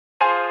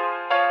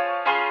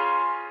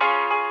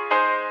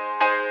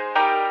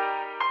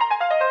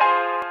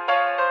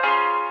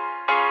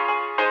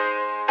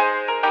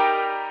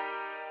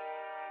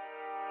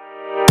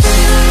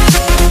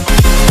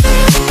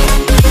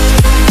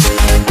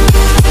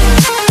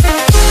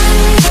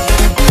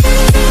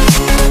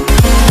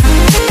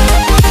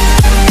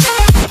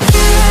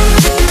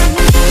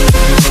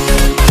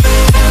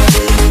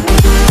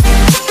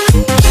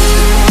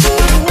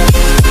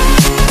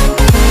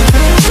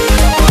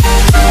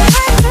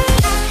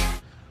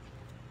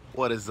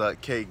What is up,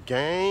 K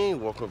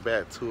Gang? Welcome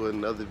back to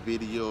another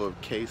video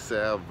of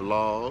K-Sav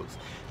Vlogs.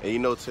 And you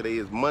know today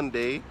is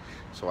Monday,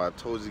 so I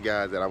told you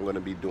guys that I'm gonna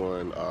be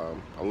doing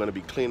I'm gonna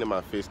be cleaning my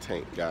fish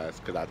tank,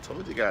 guys, because I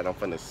told you guys I'm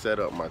gonna set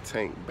up my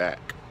tank back.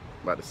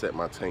 I'm about to set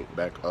my tank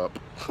back up.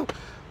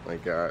 My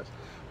gosh.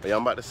 But yeah,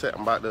 I'm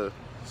about to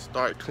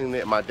start cleaning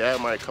it. My dad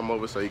might come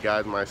over, so you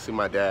guys might see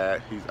my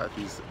dad. He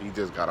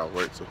just got out of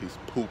work, so he's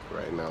pooped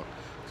right now.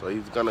 So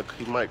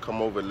he might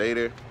come over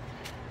later.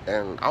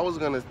 And I was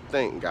gonna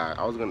say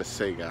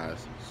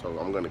guys, so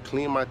I'm gonna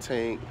clean my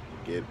tank,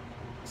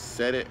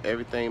 set it,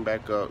 everything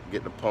back up,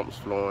 get the pumps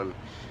flowing,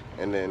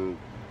 and then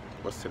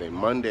what's today?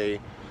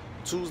 Monday,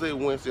 Tuesday,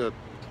 Wednesday,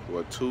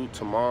 or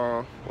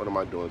tomorrow. What am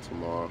I doing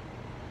tomorrow?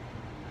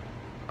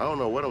 I don't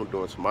know what I'm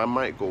doing tomorrow. I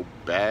might go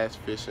bass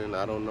fishing.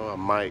 I don't know. I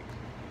might.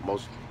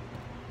 Most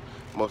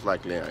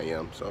likely I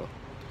am. So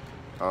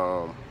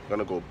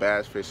gonna go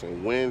bass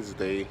fishing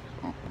Wednesday.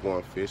 I'm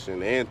going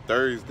fishing, and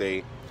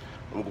Thursday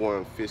I'm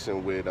going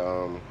fishing with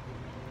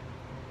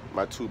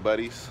my two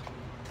buddies.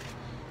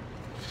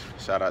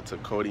 Shout out to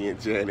Cody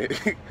and Janet.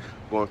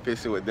 Going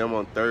fishing with them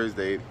on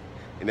Thursday.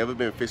 They never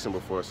been fishing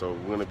before, so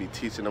we're gonna be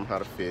teaching them how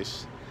to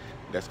fish.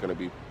 That's gonna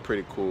be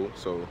pretty cool.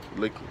 So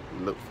look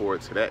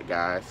forward to that,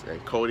 guys.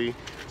 And Cody,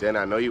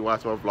 Janet, I know you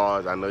watch my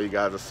vlogs. I know you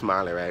guys are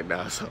smiling right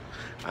now, so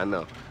I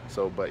know.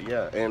 So, but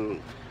yeah, and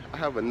I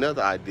have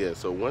another idea.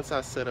 So once I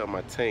set up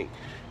my tank,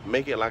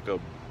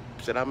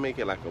 should I make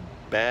it like a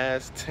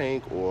bass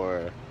tank,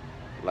 or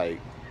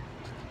like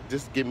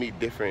just give me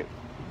different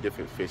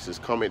fishes?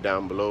 Comment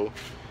down below.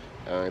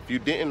 If you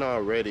didn't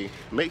already,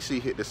 make sure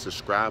you hit the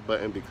subscribe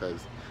button,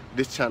 because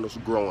this channel's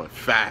growing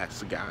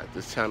fast, guys.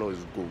 This channel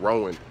is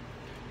growing.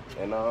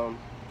 And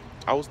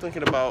I was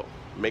thinking about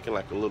making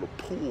like a little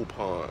pool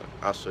pond.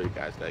 I'll show you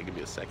guys that. Give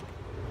me a second.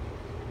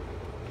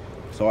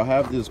 So I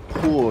have this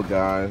pool,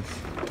 guys.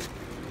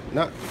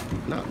 Not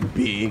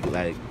big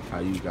like how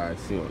you guys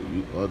see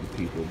on other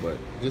people, but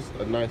just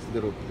a nice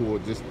little pool,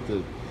 just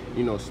to,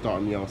 you know,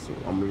 start me off. So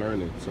I'm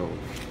learning, so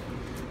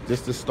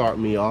just to start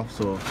me off.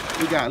 So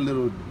we got they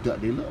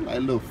look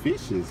like little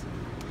fishes,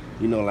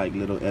 you know, like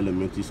little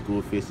elementary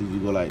school fishes. You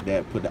go like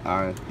that, put the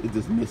eye, it's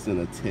just missing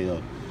a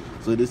tail.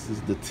 So this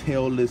is the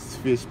tailless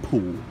fish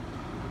pool.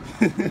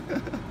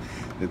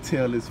 The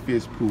tailless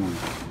fish pool.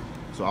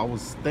 So I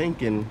was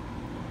thinking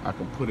I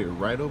can put it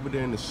right over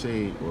there in the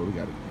shade, or we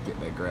gotta get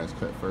that grass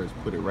cut first.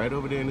 Put it right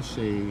over there in the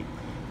shade.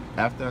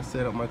 After I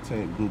set up my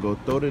tank, we can go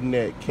throw the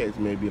net, catch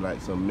maybe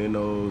like some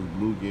minnows,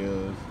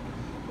 bluegills,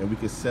 and we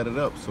can set it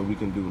up so we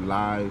can do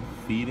live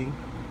feeding.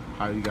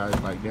 How you guys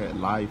like that?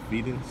 Live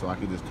feeding. So I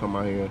can just come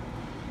out here,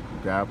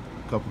 grab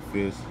a couple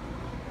fish,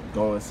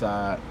 go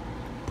inside,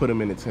 put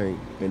them in the tank,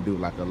 and do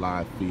like a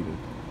live feeding.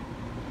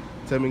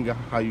 Tell me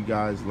how you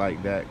guys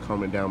like that.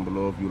 Comment down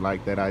below if you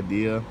like that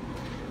idea.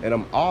 And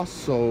I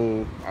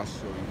also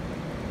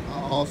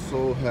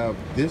have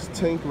this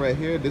tank right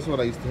here. This is what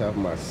I used to have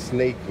my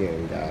snake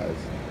in, guys.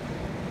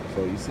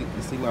 So you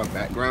see my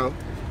background?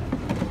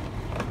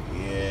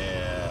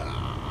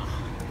 Yeah.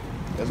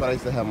 That's what I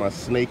used to have my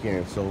snake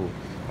in. So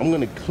I'm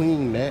gonna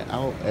clean that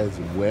out as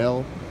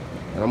well.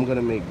 And I'm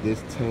gonna make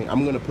this tank,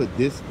 I'm gonna put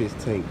this fish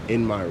tank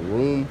in my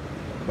room,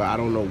 but I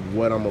don't know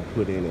what I'm gonna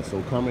put in it. So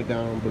comment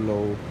down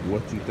below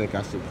what you think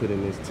I should put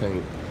in this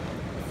tank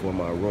for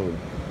my room.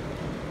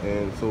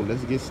 And so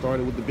let's get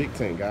started with the big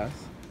tank, guys.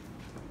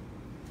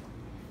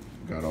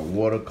 Got our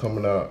water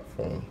coming out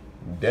from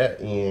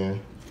that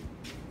end,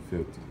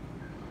 filter,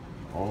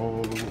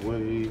 all the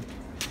way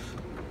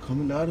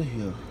coming out of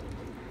here.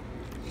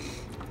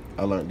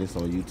 I learned this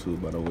on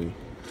YouTube, by the way.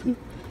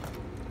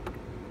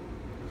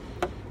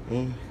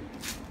 And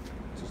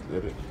just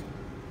let it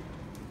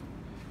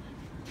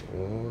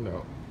on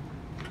out.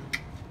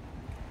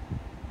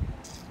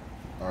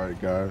 All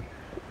right, guys.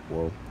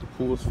 Well, the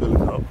pool's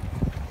filling up.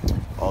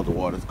 All the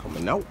water's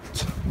coming out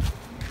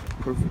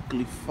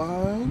perfectly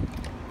fine.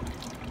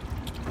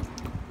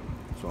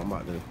 So I'm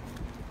about to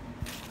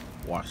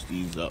wash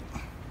these up.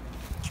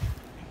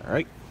 All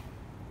right.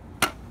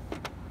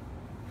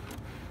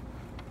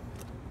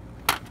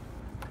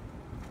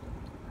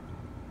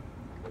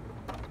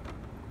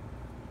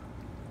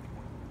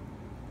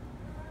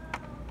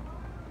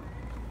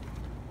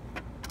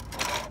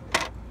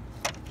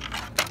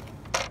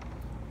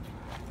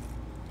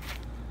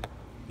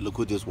 Look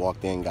who just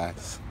walked in,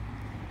 guys.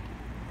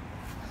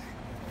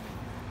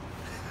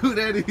 Who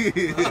that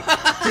is?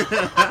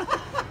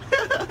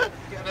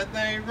 Got that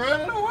thing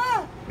running or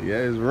what? Yeah,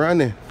 it's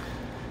running.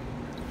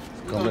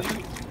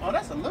 Oh,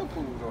 that's a little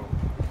pool though.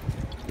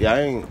 Yeah, I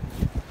ain't.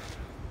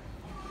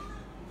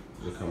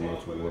 Look how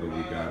much water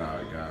we got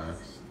out,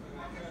 guys.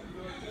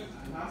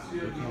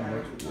 Look how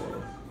much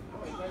water.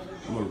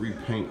 I'm gonna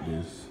repaint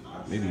this.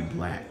 Maybe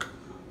black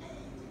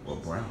or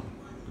brown.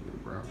 Look at the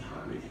brown.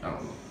 Maybe, I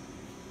don't know.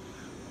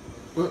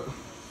 But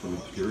I'm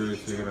curious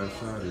to take it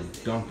outside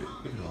and dump it.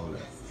 Look at all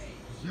that.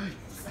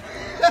 Yikes.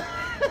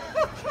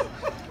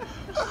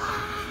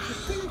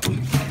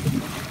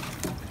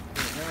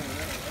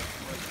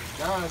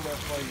 Down there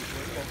for you, so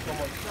you gonna come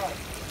on the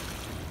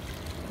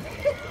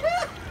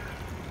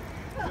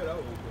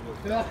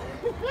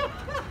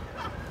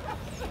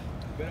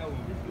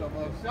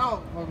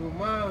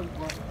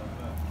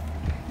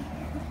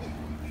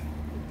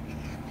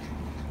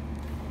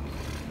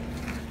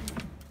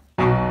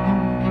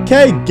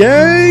K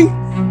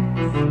gang.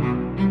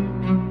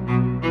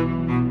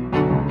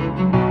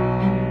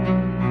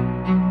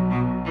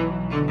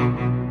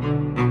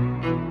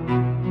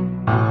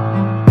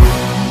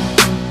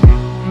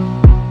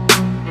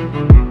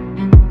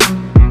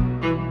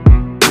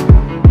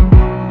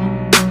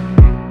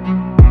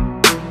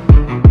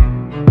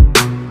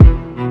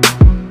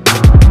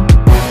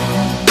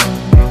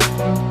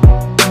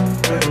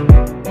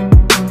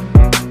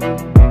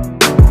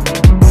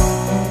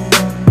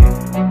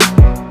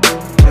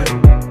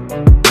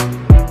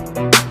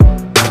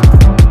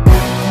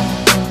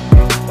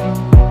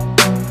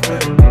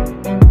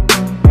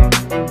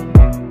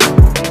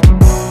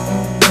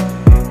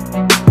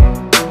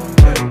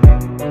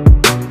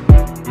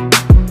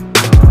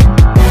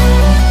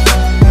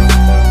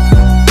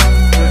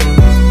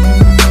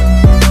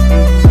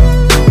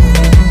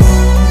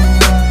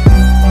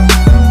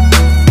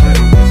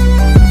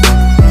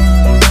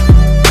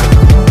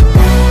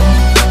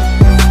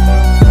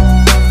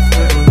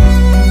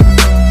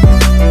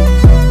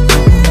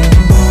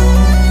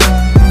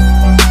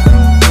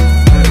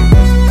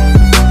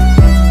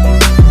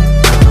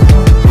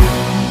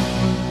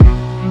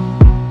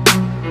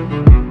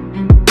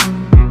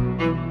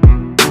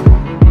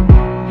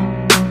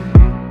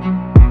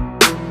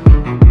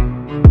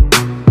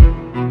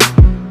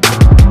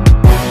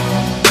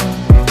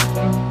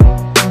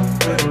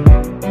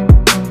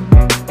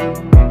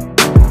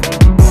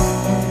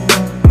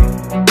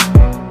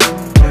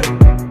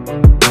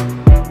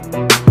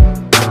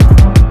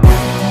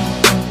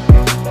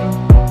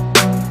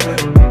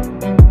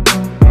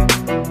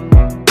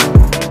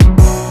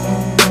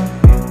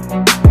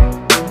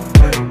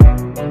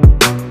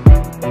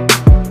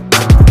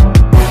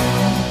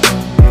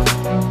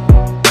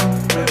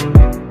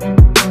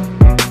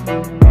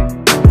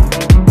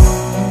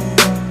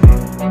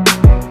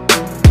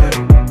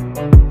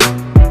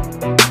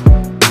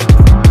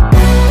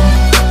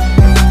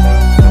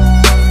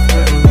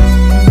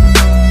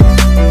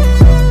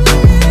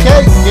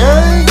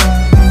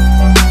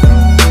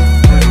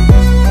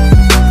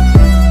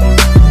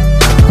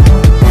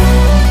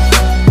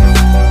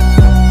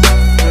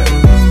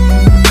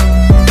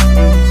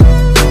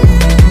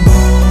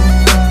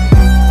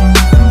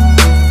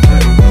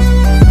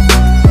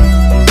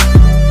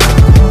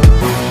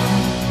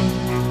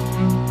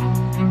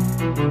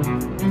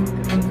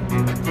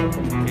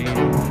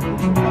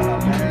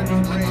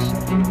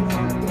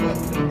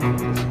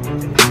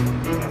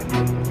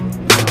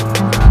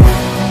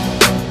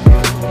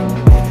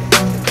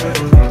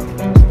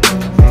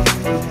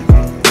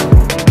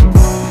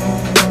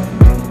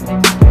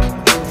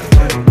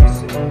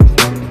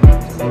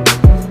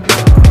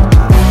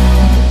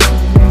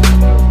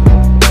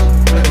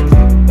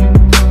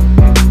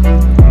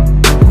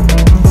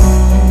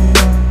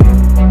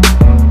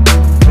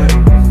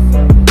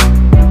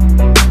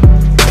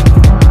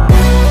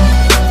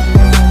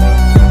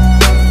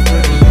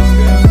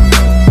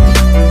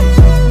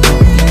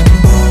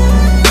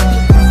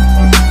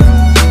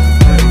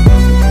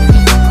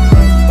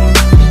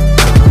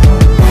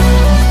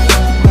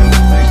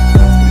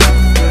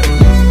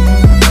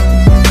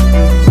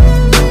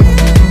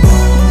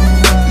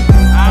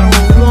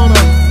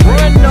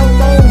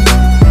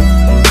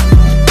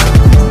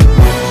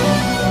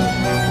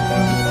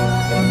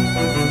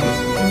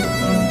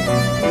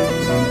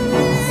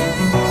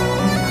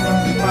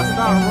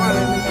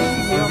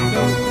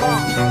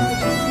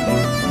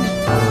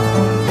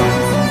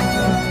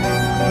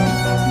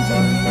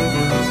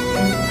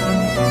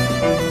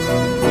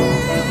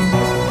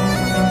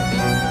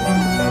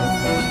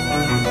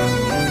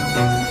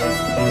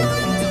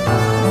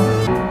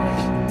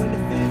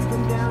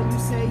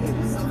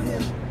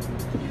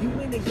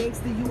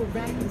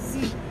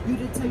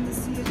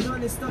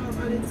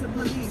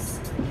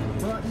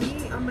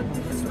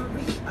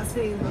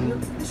 stay loyal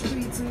to the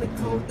streets and the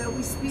code that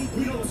we speak.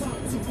 We don't talk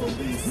to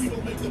police, we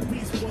don't make the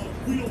peace walk.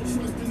 We don't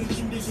trust in the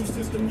judicial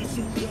system, we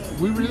shoot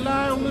guns. We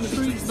rely on the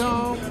streets,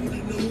 dog.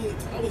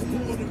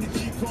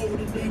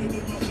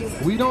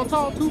 We don't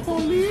talk to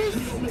police.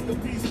 We don't make a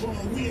peace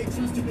walk. We ain't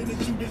trusting in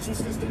the judicial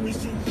system, we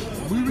shoot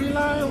guns. We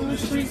rely on the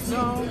streets,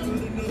 dog.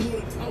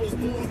 I was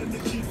born in the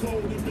G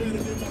code,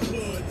 embedded in my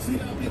blood. See,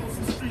 I be on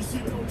some street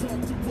shit, don't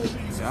talk to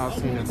police. Y'all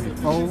seen it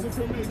before,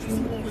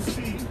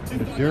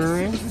 the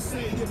during,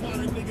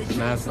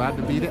 now it's about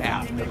to be the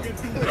after.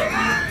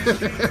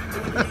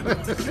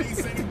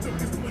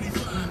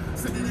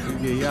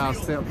 Yeah, y'all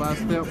step by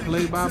step,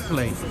 play by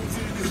play.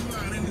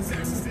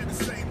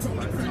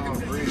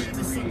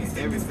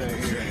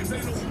 Everything here.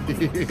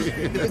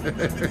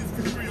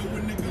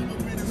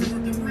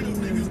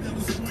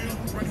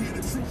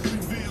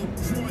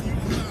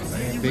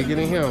 Man, bigger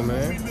than him,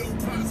 man.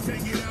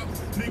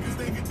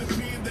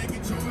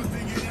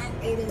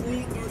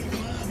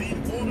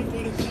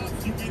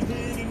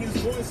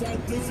 course I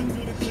do. Listen to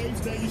the tapes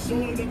that you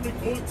showing up in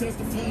court,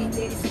 testifying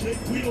for the state.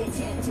 We don't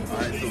talk to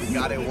Alright, so we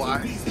got it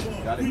washed.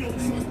 Got it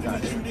clean. Got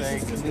everything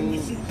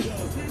clean.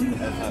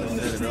 That's how to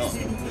set it up.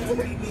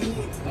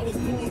 I was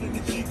born in the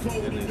G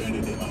code and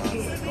better than my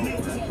hood. We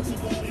don't talk to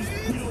bodies.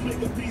 We don't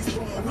make a peace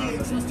bond. We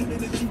ain't trusting in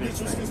the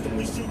judicial system.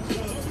 We shoot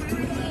guns.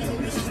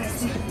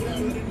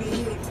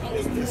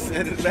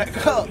 Set it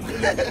back up.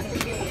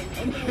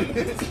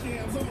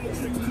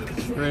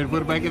 Ready to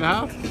put it back in the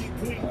house?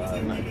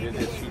 Nah, you're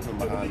just shooting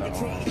behind the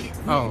arm.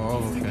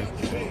 Oh, okay.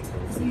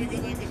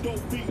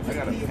 I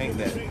gotta paint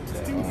that thing.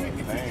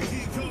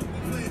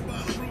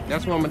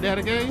 That's what my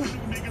daddy gave you?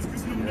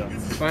 Yeah.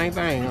 Same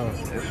thing, huh?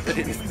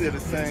 It's still the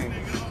same.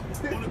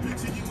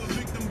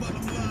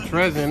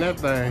 Treasure in that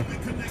thing.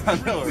 I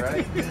know,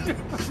 right?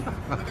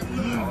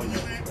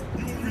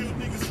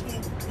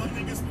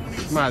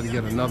 Might have to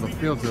get another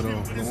filter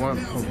though, the one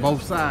for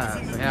both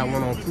sides. To have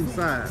one on two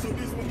sides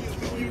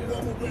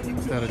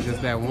instead of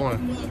just that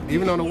one.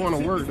 Even though the one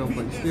will work though,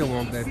 but you still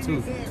want that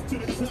too.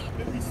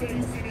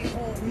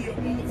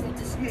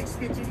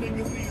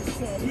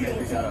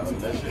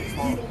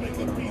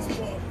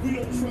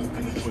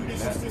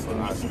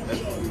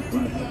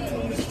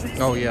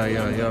 Oh yeah.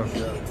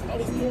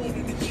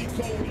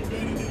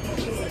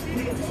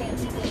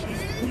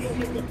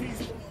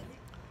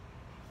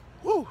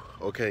 Woo.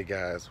 Okay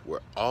guys,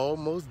 we're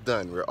almost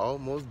done.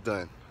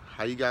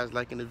 How you guys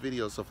liking the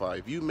video so far?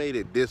 If you made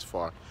it this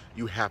far,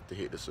 you have to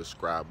hit the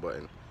subscribe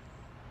button.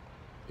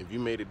 If you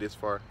made it this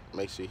far,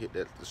 make sure you hit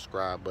that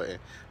subscribe button,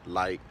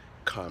 like,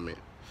 comment.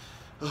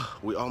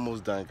 We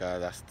almost done,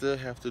 guys. I still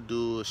have to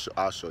do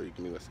I'll show you. Give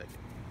me 1 second.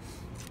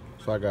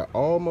 So I got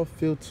all my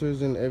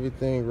filters and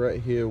everything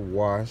right here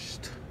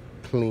washed,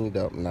 cleaned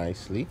up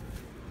nicely.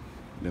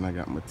 Then I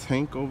got my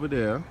tank over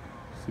there.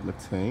 See my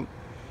tank?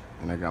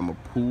 And I got my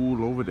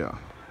pool over there.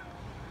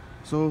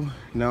 So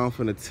now I'm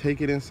gonna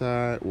take it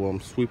inside. Well, I'm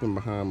sweeping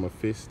behind my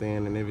fish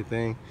stand and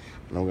everything.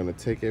 And I'm gonna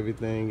take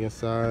everything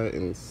inside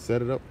and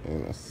set it up,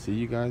 and I'll see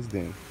you guys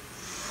then.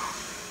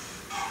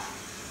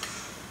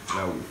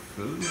 Now we're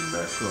filling it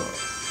back up.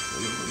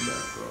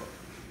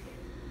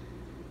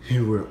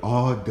 And we're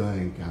all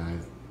done,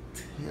 guys.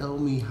 Tell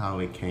me how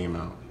it came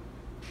out.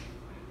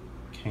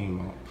 Came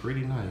out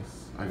pretty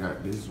nice. I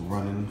got this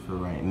running for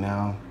right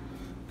now.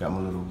 Got my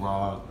little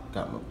rod,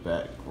 got my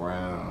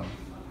background.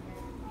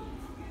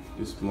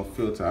 This is my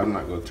filter. I'm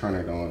not gonna turn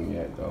it on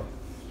yet though.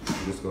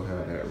 I'm just gonna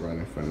have that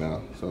running for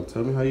now. So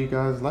tell me how you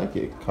guys like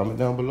it. Comment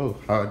down below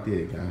how it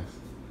did, guys.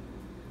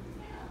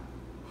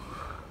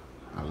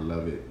 I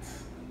love it.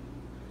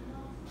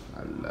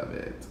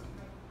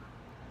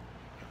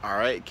 All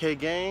right, K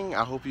gang,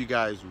 I hope you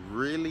guys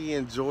really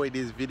enjoyed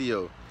this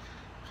video,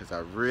 because I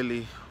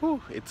really,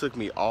 it took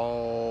me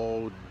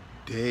all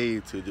day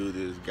to do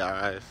this,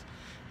 guys.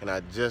 And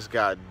I just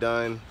got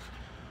done,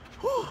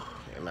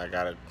 and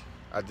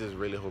I just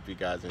really hope you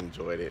guys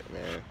enjoyed it,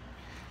 man,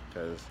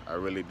 because I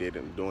really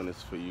didn't doing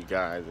this for you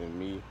guys and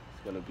me.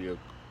 It's gonna be an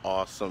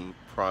awesome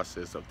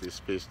process of this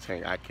fish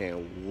tank. I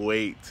can't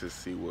wait to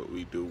see what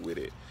we do with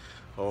it.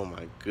 Oh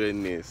my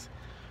goodness.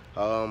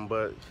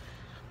 But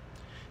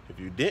if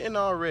you didn't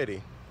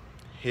already,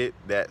 hit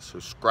that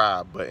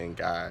subscribe button,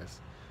 guys.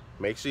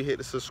 Make sure you hit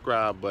the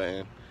subscribe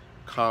button,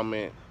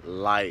 comment,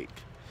 like.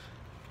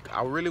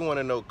 I really want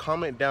to know,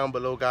 comment down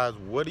below, guys,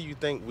 what do you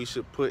think we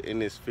should put in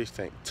this fish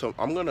tank? So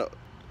I'm gonna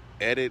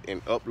edit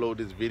and upload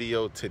this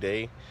video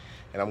today,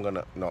 and I'm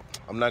not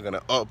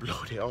gonna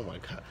upload it. Oh my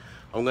god,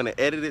 I'm gonna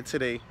edit it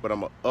today, but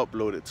I'm gonna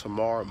upload it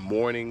tomorrow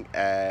morning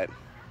at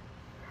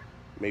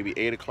maybe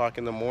 8 o'clock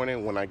in the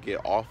morning when I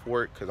get off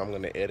work, because I'm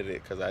gonna edit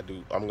it,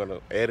 I'm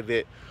gonna edit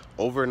it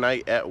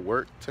overnight at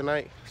work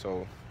tonight.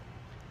 So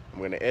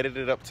I'm gonna edit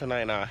it up tonight,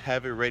 and I'll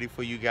have it ready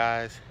for you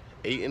guys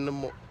 8 in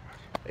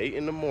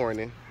the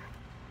morning,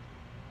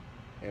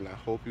 and I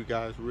hope you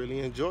guys really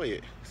enjoy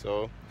it.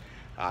 So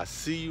I'll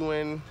see you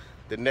in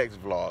the next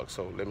vlog.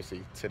 So let me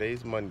see,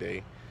 today's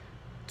Monday,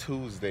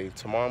 Tuesday.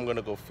 Tomorrow I'm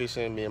gonna go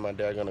fishing. Me and my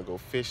dad are gonna go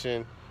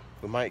fishing.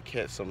 We might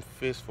catch some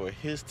fish for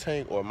his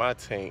tank or my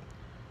tank.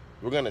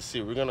 We're gonna see.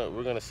 We're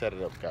gonna set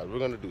it up, guys. We're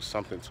gonna do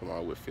something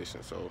tomorrow with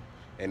fishing. So,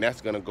 and that's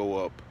gonna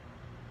go up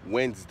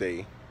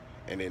Wednesday,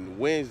 and then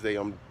Wednesday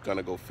I'm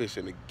gonna go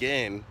fishing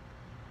again,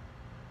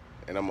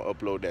 and I'm gonna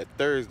upload that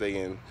Thursday.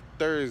 And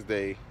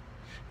Thursday,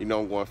 you know,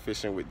 I'm going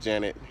fishing with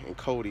Janet and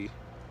Cody,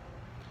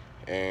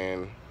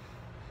 and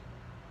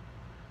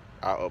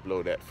I'll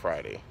upload that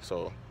Friday.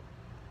 So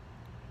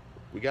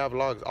we got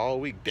vlogs all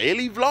week.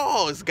 Daily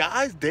vlogs,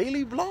 guys.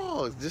 Daily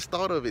vlogs. Just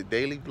thought of it.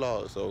 Daily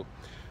vlogs. So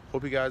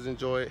hope you guys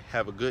enjoy it.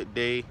 Have a good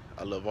day.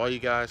 I love all you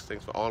guys.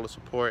 Thanks for all the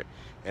support,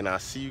 and I'll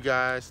see you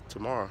guys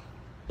tomorrow.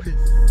 Peace.